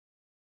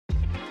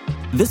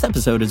This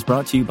episode is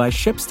brought to you by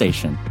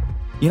ShipStation.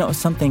 You know,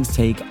 some things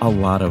take a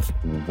lot of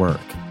work,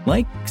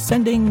 like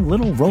sending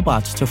little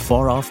robots to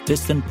far-off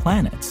distant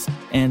planets.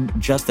 And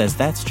just as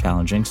that's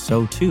challenging,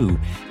 so too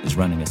is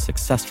running a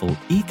successful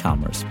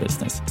e-commerce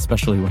business,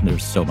 especially when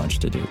there's so much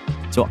to do.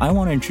 So I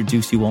want to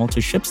introduce you all to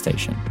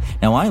ShipStation.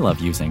 Now, I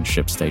love using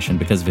ShipStation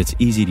because of its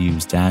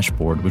easy-to-use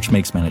dashboard, which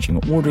makes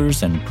managing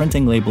orders and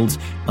printing labels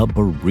a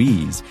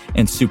breeze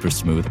and super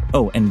smooth.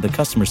 Oh, and the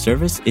customer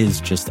service is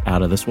just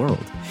out of this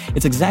world.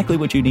 It's exactly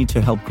what you need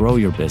to help grow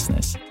your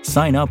business.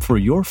 Sign up for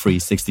your free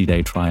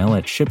 60-day trial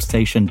at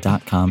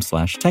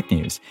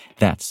shipstation.com/technews.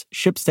 That's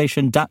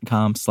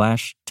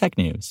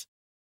shipstation.com/technews.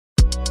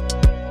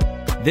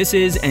 This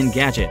is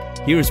Engadget.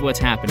 Here's what's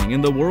happening in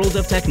the world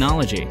of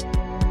technology.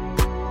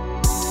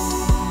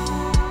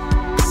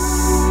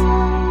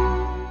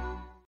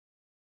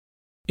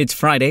 It's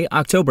Friday,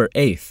 October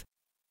 8th.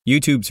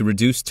 YouTube's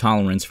reduced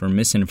tolerance for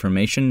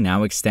misinformation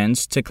now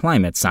extends to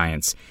climate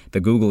science.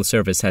 The Google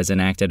service has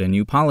enacted a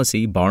new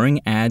policy barring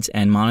ads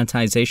and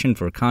monetization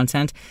for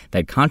content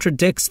that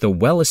contradicts the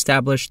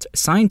well-established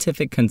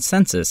scientific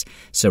consensus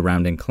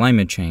surrounding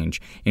climate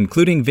change,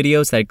 including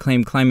videos that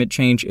claim climate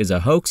change is a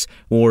hoax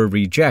or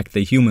reject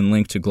the human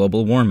link to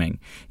global warming.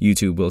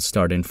 YouTube will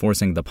start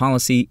enforcing the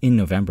policy in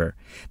November.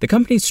 The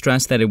company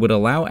stressed that it would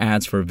allow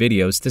ads for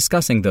videos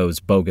discussing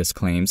those bogus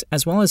claims,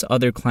 as well as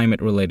other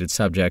climate-related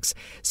subjects,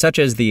 such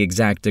as the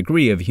exact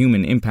degree of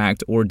human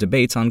impact or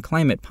debates on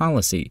climate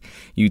policy.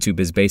 YouTube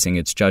is basing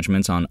its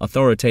judgments on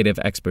authoritative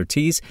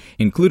expertise,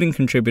 including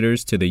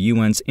contributors to the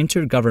UN's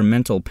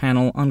Intergovernmental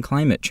Panel on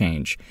Climate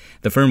Change.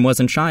 The firm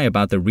wasn't shy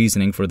about the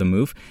reasoning for the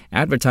move.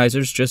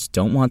 Advertisers just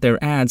don't want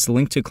their ads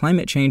linked to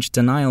climate change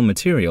denial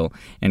material,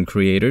 and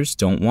creators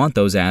don't want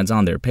those ads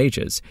on their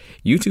pages.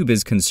 YouTube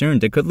is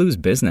concerned it could lose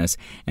business,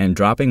 and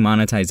dropping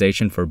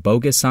monetization for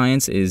bogus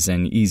science is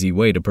an easy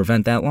way to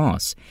prevent that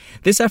loss.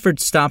 This effort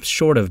stops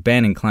short of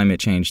banning climate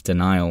change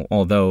denial,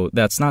 although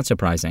that's not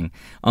surprising.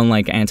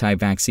 Unlike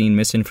anti-vaccine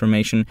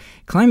misinformation,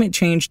 climate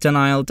change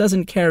denial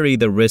doesn't carry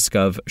the risk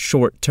of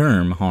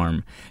short-term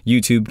harm.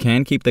 YouTube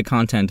can keep the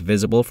content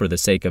visible for the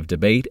sake of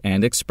debate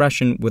and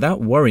expression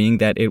without worrying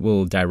that it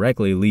will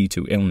directly lead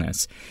to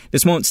illness.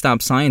 This won't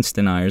stop science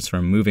deniers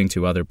from moving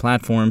to other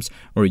platforms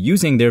or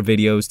using their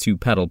videos to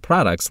peddle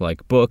products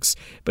like books,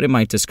 but it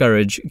might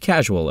discourage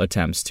casual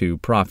attempts to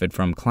profit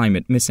from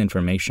climate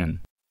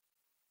misinformation.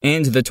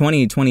 And the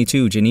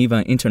 2022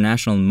 Geneva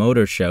International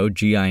Motor Show,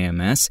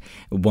 GIMS,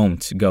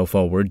 won't go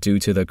forward due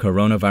to the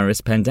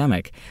coronavirus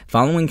pandemic.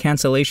 Following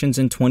cancellations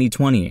in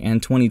 2020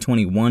 and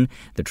 2021,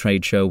 the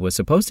trade show was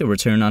supposed to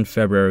return on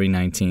February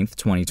 19,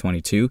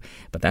 2022,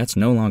 but that's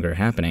no longer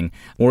happening.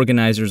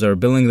 Organizers are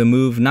billing the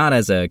move not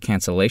as a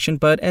cancellation,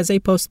 but as a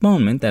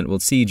postponement that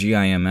will see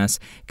GIMS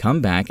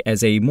come back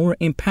as a more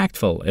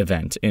impactful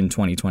event in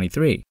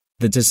 2023.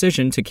 The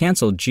decision to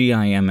cancel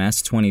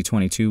GIMS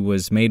 2022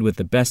 was made with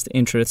the best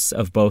interests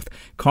of both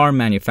car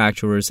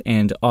manufacturers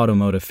and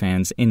automotive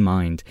fans in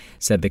mind,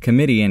 said the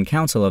committee and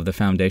council of the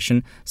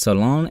foundation,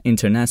 Salon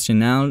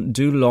International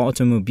de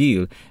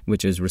l'Automobile,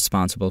 which is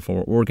responsible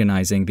for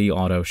organizing the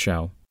auto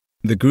show.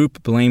 The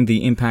group blamed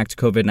the impact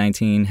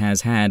COVID-19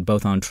 has had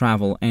both on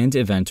travel and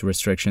event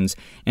restrictions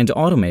and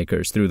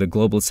automakers through the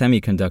global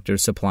semiconductor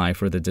supply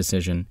for the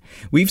decision.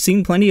 We've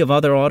seen plenty of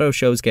other auto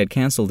shows get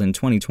canceled in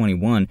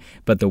 2021,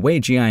 but the way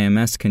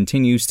GIMS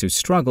continues to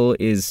struggle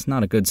is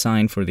not a good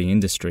sign for the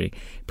industry.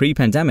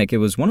 Pre-pandemic, it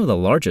was one of the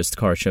largest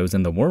car shows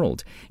in the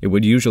world. It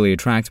would usually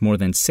attract more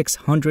than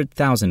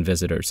 600,000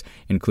 visitors,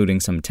 including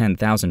some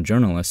 10,000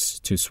 journalists,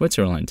 to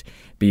Switzerland.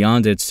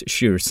 Beyond its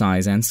sheer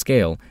size and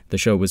scale, the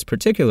show was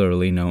particularly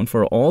known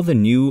for all the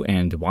new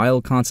and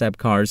wild concept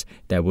cars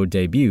that would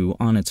debut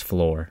on its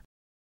floor.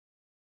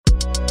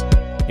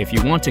 If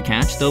you want to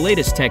catch the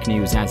latest tech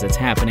news as it's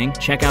happening,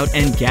 check out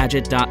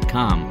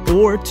Engadget.com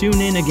or tune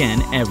in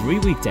again every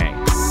weekday.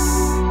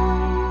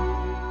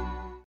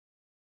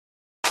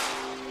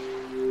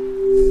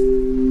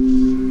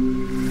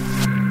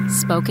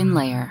 Spoken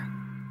Layer.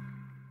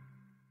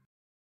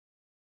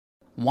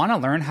 Want to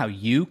learn how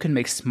you can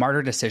make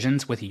smarter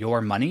decisions with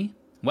your money?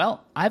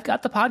 Well, I've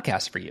got the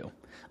podcast for you.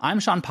 I'm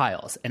Sean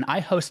Piles, and I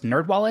host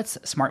NerdWallet's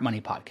Smart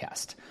Money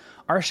Podcast.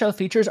 Our show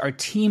features our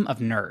team of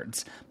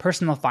nerds,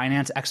 personal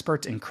finance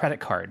experts in credit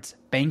cards,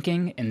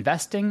 banking,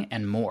 investing,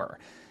 and more.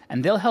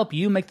 And they'll help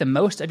you make the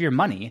most of your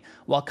money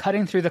while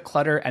cutting through the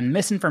clutter and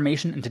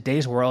misinformation in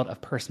today's world of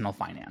personal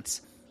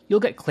finance. You'll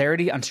get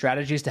clarity on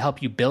strategies to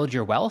help you build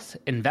your wealth,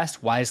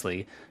 invest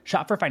wisely,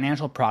 shop for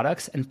financial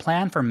products, and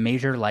plan for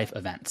major life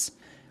events.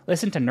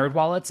 Listen to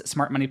NerdWallet's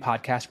Smart Money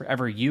Podcast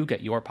wherever you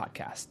get your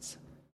podcasts.